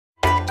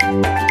Hello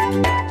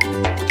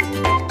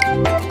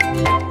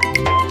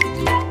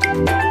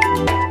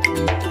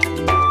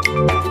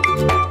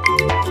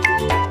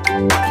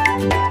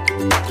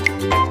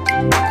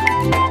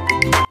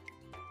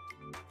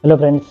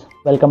friends,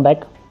 welcome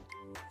back.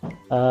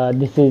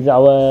 This is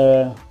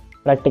our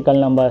practical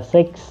number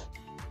 6.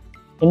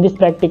 In this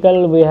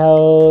practical we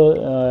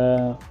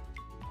have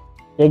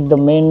take the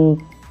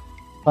main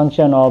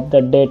function of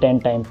the date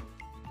and time.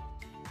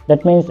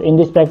 That means in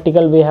this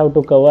practical we have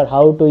to cover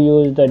how to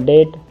use the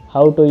date,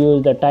 how to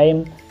use the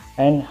time,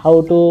 and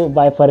how to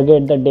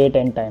bifurcate the date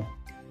and time.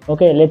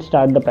 Okay, let's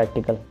start the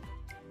practical.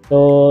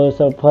 So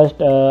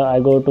first I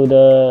go to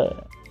the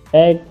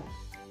tag.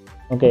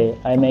 Okay,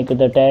 I make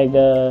the tag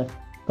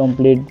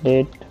complete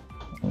date,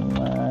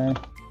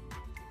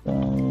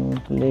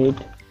 complete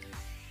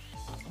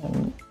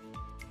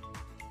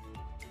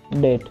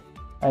date.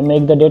 I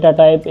make the data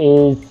type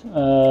is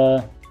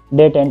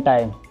date and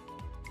time.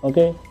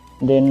 Okay,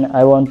 then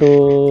I want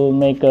to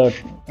make a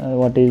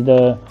what is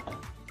the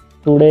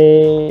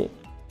today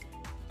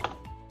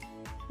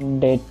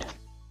date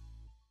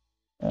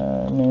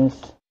means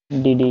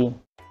dd.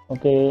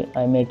 Okay,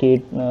 I make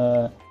it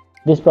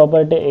this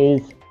property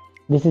is,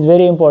 this is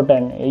very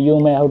important, you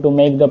may have to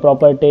make the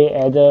property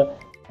as a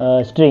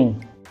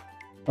string.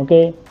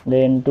 Okay,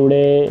 then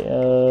today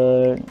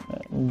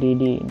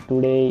dd,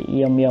 today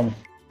yum,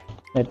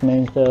 that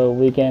means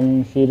we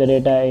can see the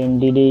data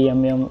in dd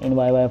yum in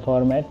yy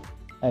format.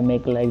 I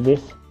make like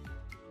this,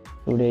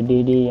 today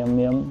dd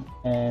yum,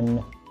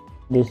 and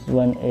this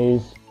one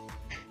is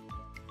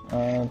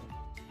y.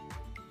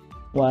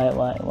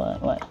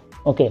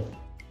 Okay,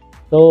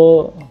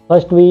 so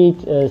first we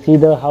see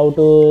the how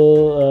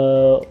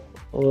to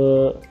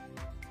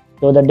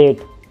show the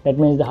date. That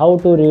means how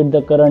to read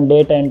the current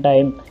date and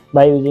time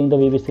by using the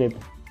VB script.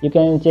 You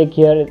can check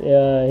here.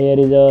 Here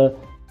is a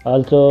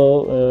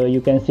also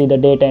you can see the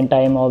date and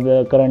time of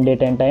the current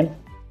date and time.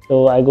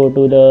 So I go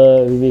to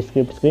the VB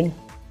script screen.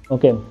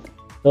 Okay,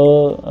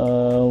 so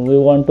we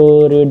want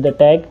to read the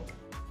tag.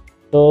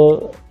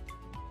 So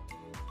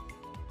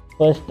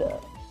first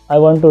I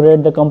want to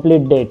read the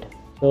complete date.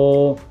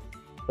 So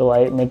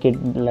I make it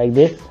like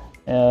this.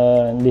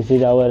 This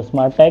is our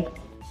smart tag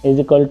is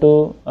equal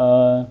to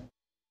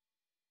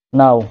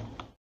now.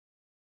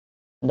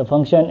 The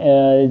function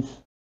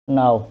is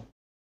now.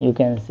 You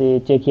can see,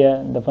 check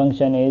here, the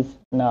function is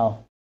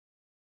now.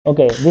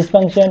 Okay, this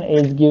function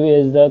is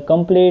the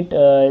complete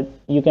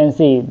you can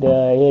see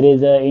here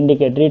is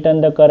indicate return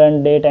the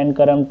current date and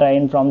current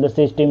time from the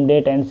system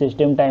date and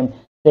system time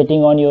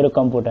setting on your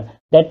computer.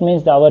 That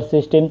means our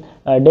system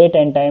date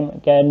and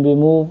time can be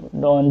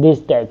moved on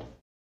this tag.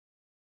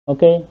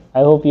 Okay, I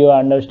hope you are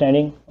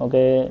understanding.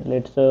 Okay,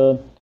 let's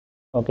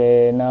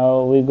okay,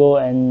 now we go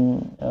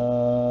and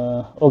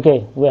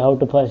okay, we have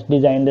to first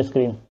design the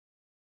screen.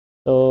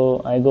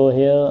 So I go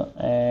here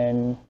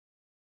and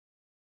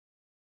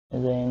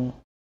design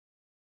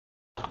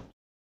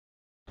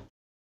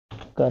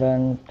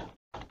current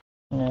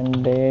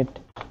and date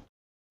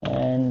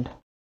and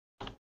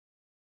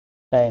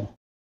time.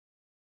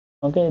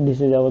 Okay,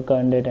 this is our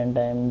current date and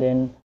time.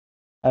 Then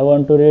I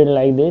want to read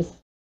like this,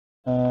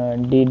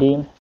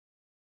 dd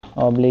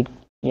oblique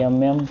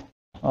yum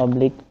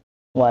oblique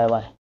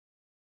yy.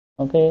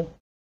 Okay,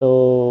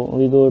 so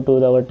we go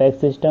to our text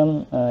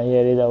system.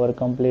 Here is our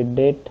complete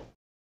date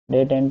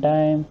and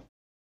time.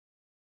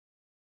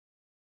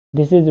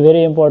 This is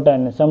very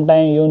important.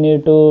 Sometimes you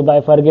need to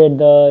bifurcate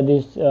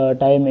this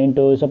time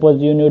into,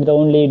 suppose you need the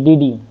only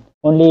dd,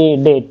 only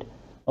date,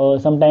 or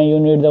sometimes you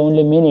need the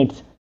only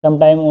minutes,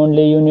 sometimes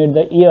only you need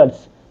the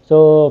years.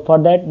 So for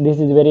that, this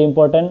is very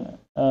important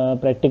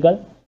practical.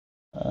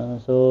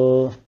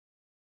 So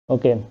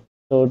okay,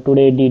 so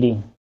today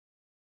dd.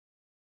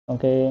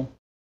 Okay,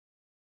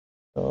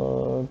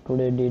 so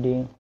today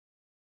dd,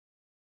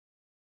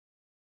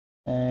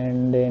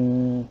 and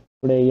then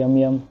today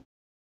yum.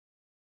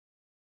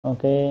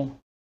 Okay,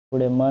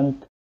 today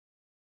month.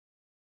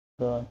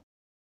 So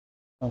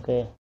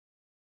okay,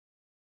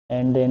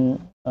 and then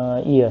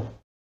year.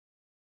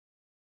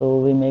 So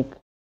we make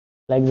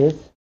like this.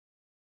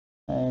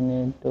 I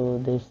need to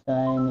this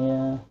sign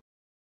here.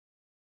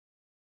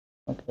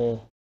 Okay,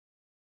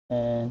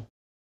 and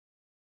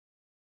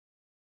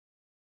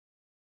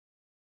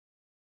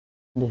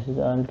this is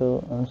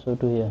also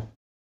to here.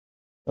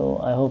 So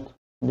I hope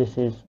this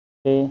is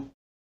okay.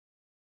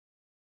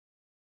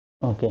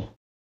 Okay,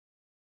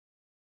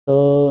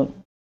 so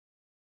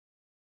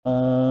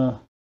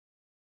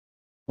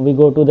we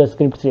go to the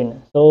script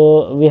screen.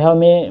 So we have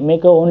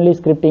make a only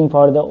scripting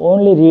for the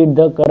only read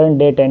the current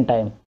date and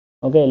time.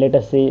 Okay, let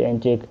us see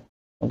and check.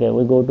 Okay,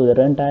 we go to the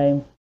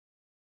runtime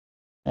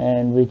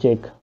and we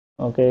check.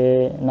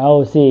 Okay,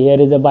 now see, here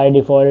is a by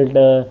default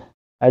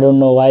I don't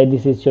know why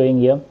this is showing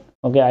here.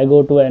 Okay, I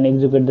go to and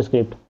execute the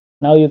script.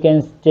 Now you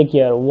can check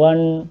here,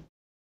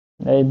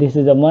 this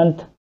is a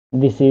month,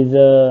 this is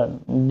a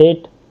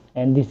date,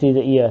 and this is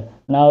a year.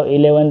 Now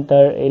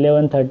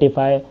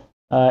 11:35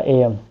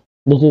 am.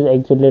 This is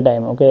actually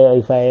time. Okay,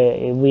 if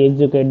we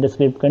execute the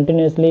script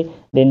continuously,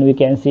 then we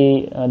can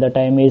see the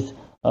time is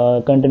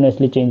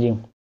continuously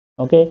changing.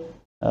 Okay,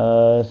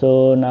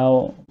 so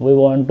now we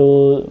want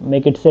to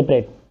make it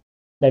separate.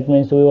 That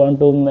means we want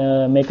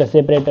to make a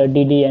separate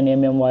dd and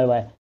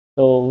mmyy.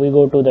 So we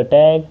go to the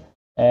tag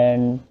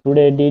and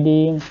today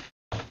dd,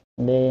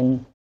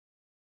 then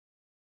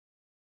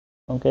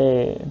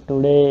okay,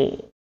 today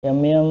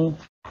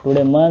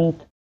today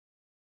month,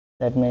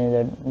 that means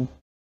that,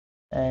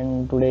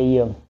 and today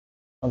year.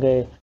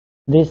 Okay,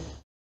 this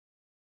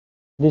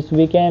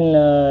we can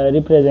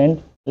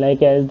represent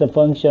like as the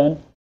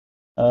function.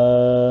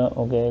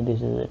 Okay,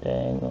 this is a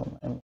tag. Oh,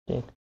 my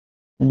mistake.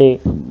 Day.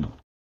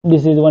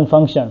 This is one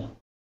function.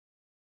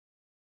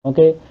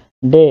 Okay,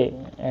 day.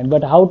 And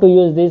but how to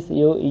use this?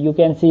 You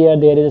can see here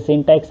there is a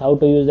syntax how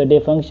to use the day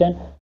function.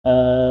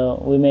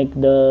 We make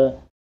the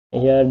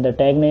here the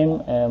tag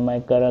name my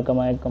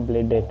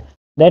complete date.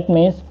 That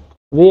means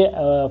we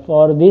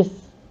for this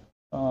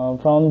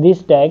from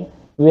this tag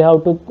we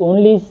have to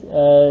only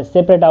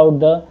separate out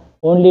the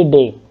only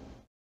day.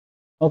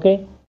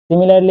 Okay,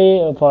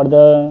 similarly for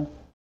the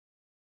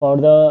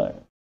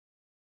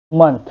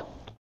month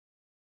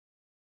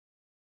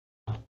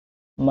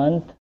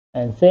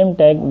and same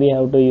tag we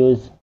have to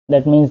use.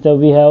 That means that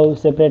we have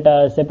separate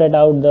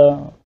out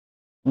the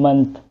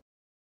month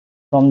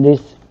from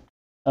this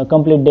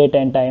complete date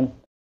and time.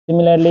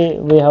 Similarly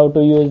we have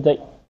to use the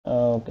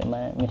okay,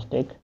 my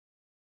mistake.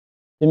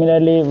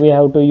 Similarly we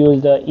have to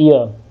use the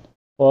year.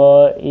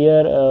 For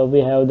year we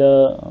have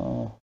the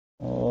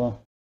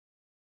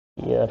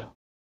year.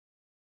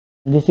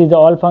 This is the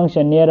all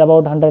function, near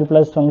about 100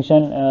 plus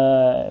function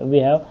we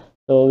have.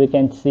 So we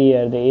can see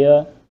here the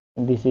year.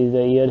 This is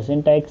the year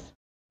syntax,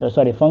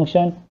 sorry,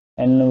 function,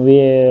 and we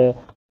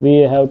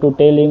have to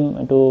tell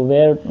him to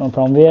where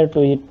from where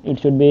to it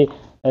should be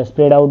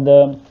spread out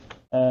the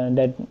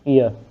that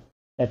year.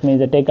 That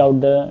means take out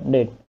the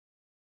date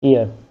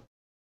year.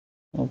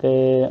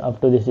 Okay,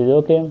 up to this is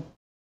okay.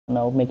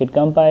 Now make it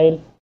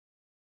compiling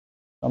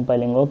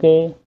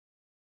okay,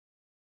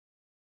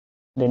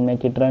 then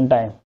make it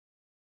runtime.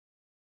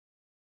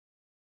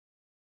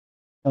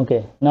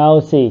 Okay, now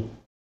see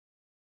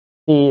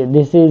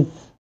this is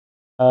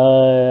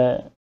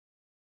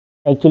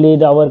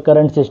actually our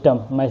current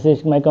system, my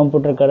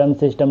computer current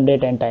system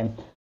date and time.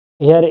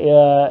 Here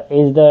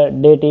is the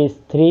date is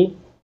 3,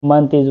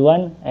 month is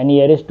 1, and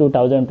year is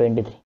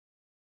 2023.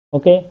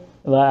 Okay,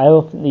 well, I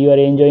hope you are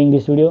enjoying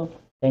this video.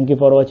 Thank you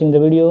for watching the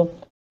video.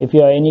 If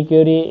you have any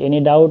query, any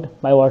doubt,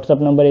 my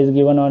WhatsApp number is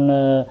given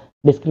on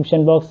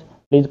description box.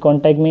 Please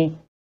contact me.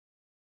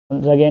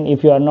 Once again,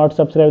 if you are not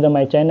subscribed to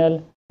my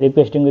channel,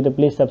 requesting you to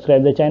please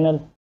subscribe the channel.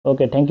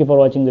 Okay, thank you for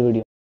watching the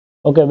video.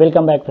 Okay,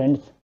 welcome back friends.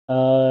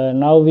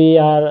 Now we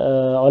are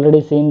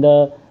already seen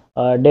the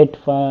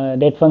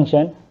date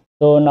function.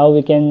 So now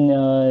we can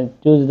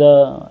choose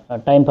the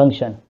time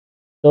function.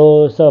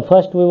 So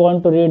first we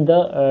want to read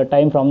the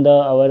time from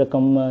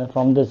the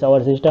from this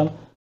our system.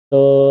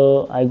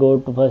 So I go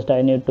to first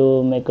I need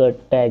to make a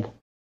tag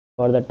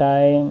for the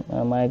time,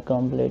 my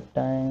complete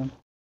time,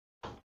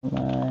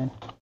 my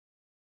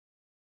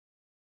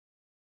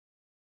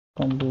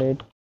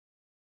complete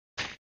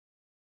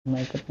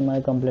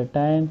my complete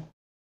time,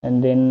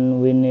 and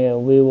then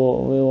we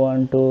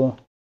want to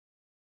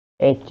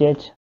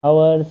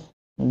hours,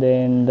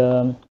 then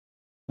the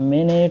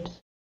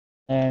minutes,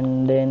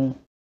 and then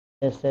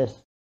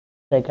ss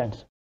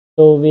seconds.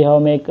 So we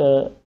have make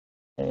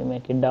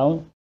it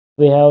down.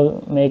 We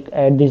have make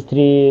add these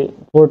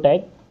 4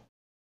 tag.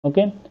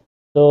 Okay,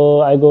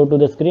 so I go to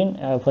the screen.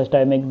 First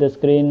I make the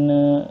screen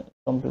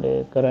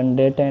complete current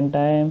date and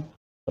time.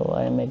 So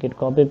I make it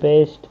copy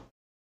paste.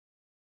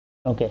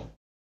 Okay,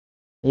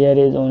 here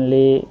is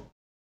only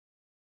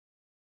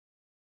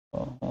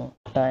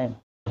time.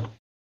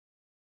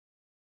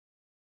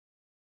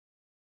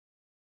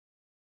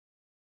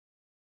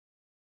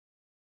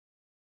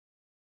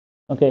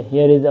 Okay,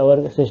 here is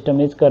our system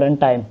is current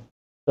time.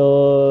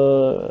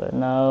 So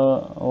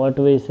now what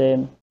we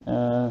say,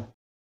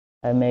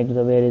 I make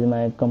the where is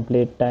my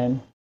complete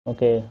time.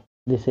 Okay,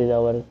 this is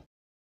our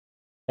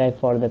tag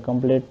for the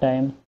complete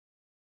time.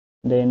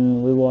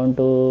 Then we want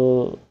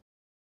to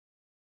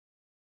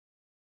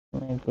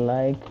make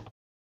like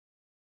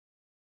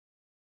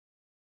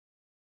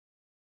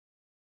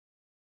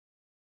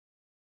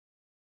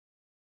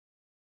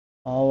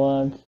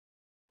hours,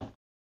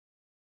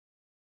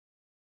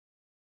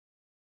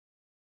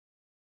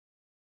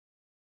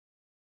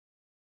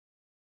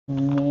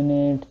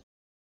 minutes,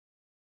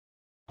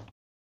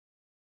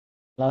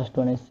 last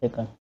one is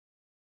second.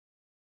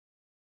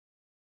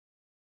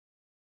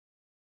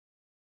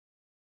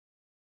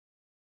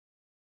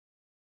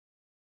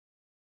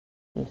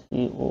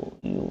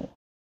 COU,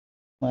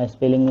 my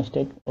spelling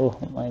mistake. Oh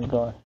my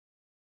god.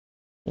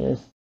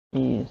 Yes,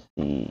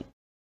 CCO.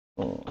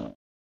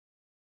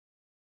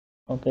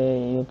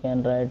 Okay, you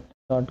can write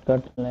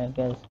shortcut like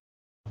as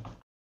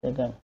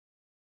second.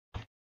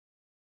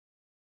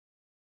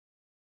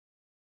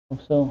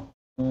 So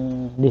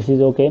this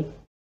is okay.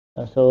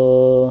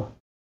 So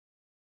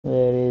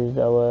where is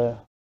our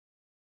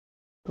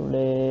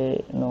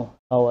today? No,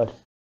 hours.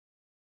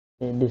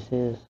 This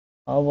is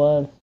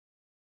hours.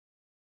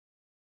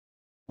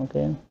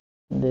 Okay,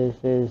 this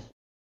is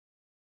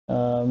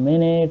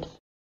minutes,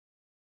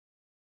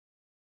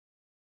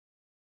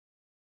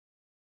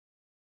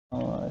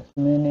 hours,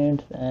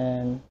 minutes,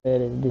 and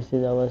where is this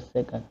is our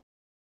second.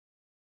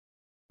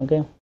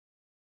 Okay,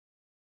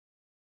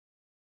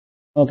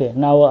 okay,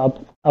 now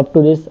up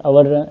to this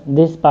our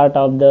this part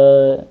of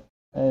the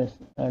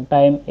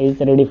time is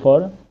ready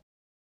for,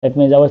 that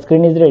means our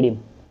screen is ready.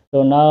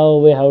 So now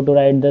we have to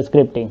write the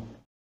scripting.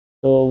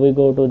 So we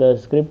go to the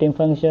scripting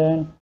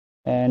function,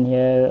 and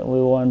here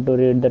we want to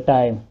read the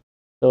time.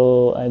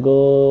 So I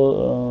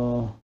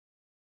go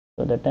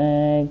to the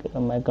tag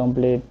my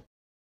complete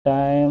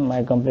time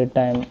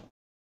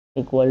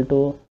equal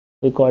to,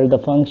 we call the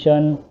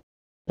function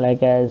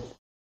like as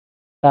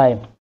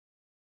time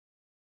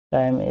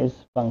is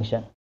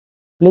function.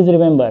 Please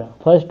remember,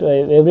 first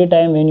every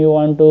time when you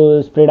want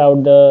to spread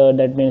out the,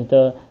 that means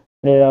the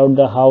spread out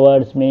the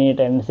hours, minute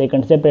and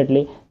second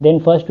separately, then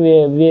first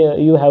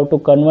you have to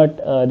convert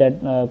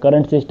that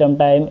current system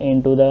time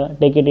into the,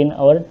 take it in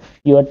our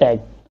your tag.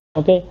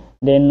 Okay,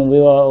 then we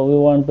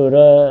want to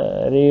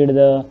read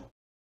the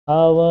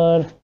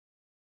hour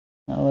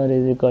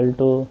is equal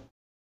to,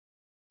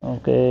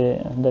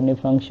 okay, the new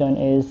function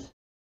is,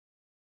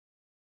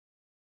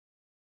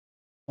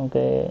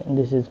 okay,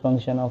 this is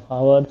function of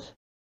hours,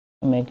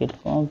 make it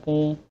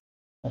copy,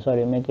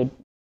 sorry, make it,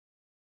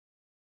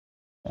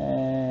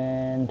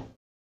 and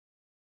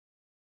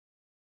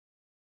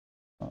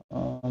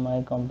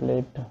my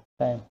complete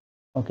time.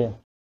 Okay,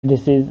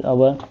 this is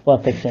our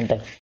perfect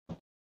syntax.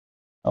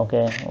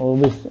 Okay,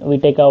 we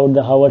take out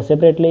the hours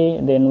separately,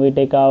 then we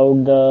take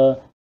out the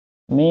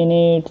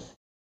minutes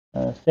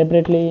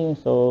separately.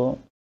 So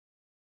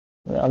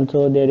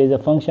also there is a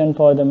function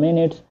for the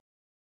minutes.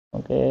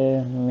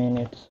 Okay,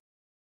 minutes.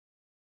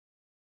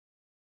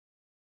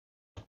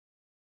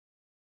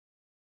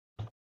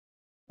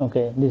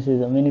 Okay, this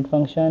is a minute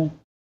function.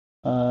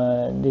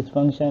 This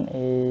function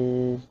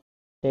is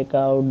take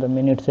out the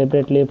minute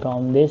separately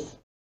from this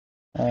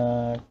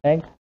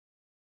tag.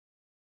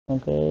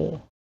 Okay,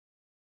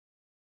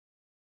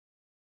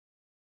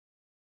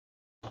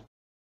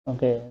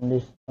 okay,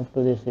 this up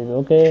to this is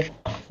okay.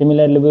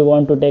 Similarly, we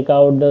want to take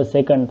out the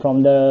second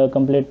from the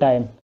complete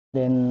time,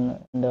 then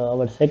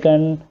our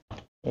second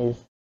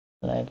is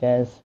like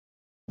as,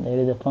 there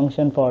is a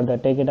function for the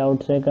take it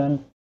out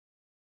second.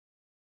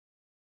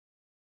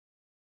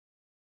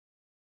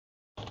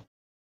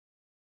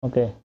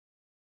 Okay,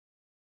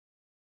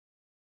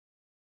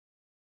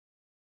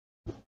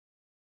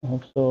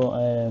 hope so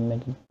I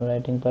make it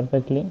writing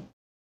perfectly.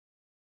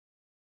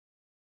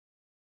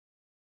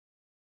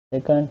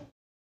 Second.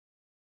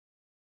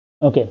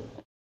 Okay,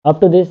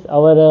 after this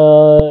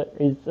our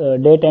is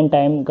date and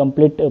time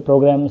complete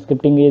program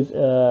scripting is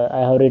I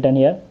have written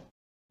here.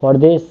 For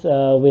this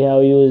we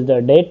have used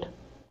the date,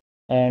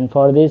 and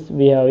for this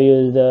we have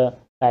used the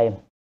time.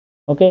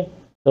 Okay,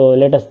 so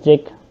let us check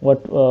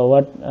what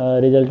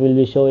result will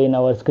be show in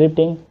our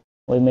scripting.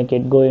 We make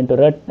it go into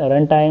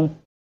runtime.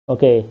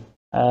 Okay,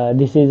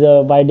 this is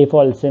by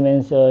default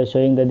Siemens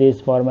showing the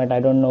this format, I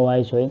don't know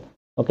why showing.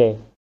 Okay,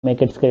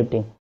 make it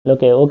scripting.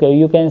 Okay,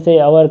 you can say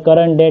our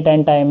current date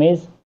and time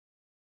is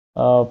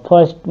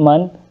first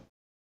month,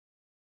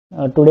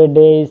 today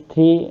day is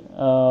 3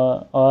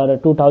 or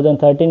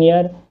 2013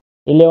 year,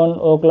 11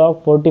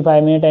 o'clock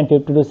 45 minute and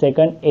 52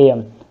 second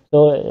am.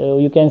 So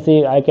you can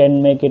see I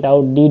can make it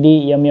out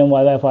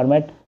DDMMYY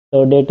format.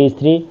 So date is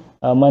 3,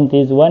 month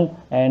is 1,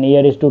 and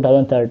year is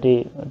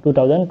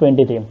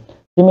 2023.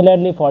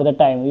 Similarly for the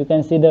time, you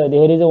can see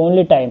here is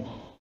only time.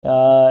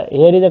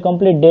 Here is a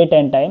complete date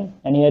and time,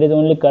 and here is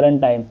only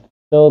current time.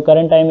 So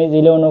current time is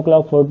 11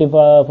 o'clock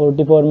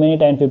 44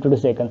 minute and 52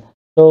 second.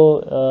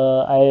 So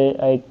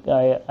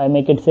I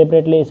make it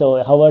separately. So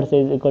hours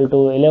is equal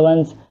to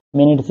 11,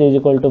 minutes is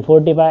equal to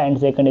 45, and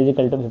second is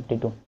equal to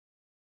 52.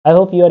 I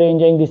hope you are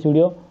enjoying this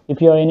video. If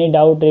you have any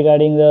doubt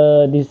regarding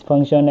this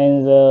function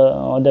and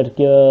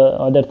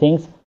other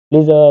things,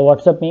 please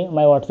WhatsApp me.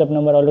 My WhatsApp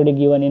number already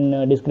given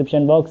in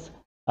description box.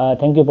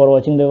 Thank you for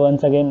watching the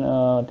once again.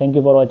 Thank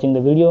you for watching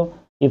the video.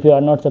 If you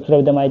are not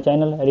subscribed to my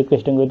channel,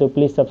 requesting you to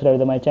please subscribe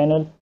to my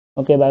channel.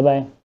 Okay, bye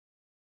bye.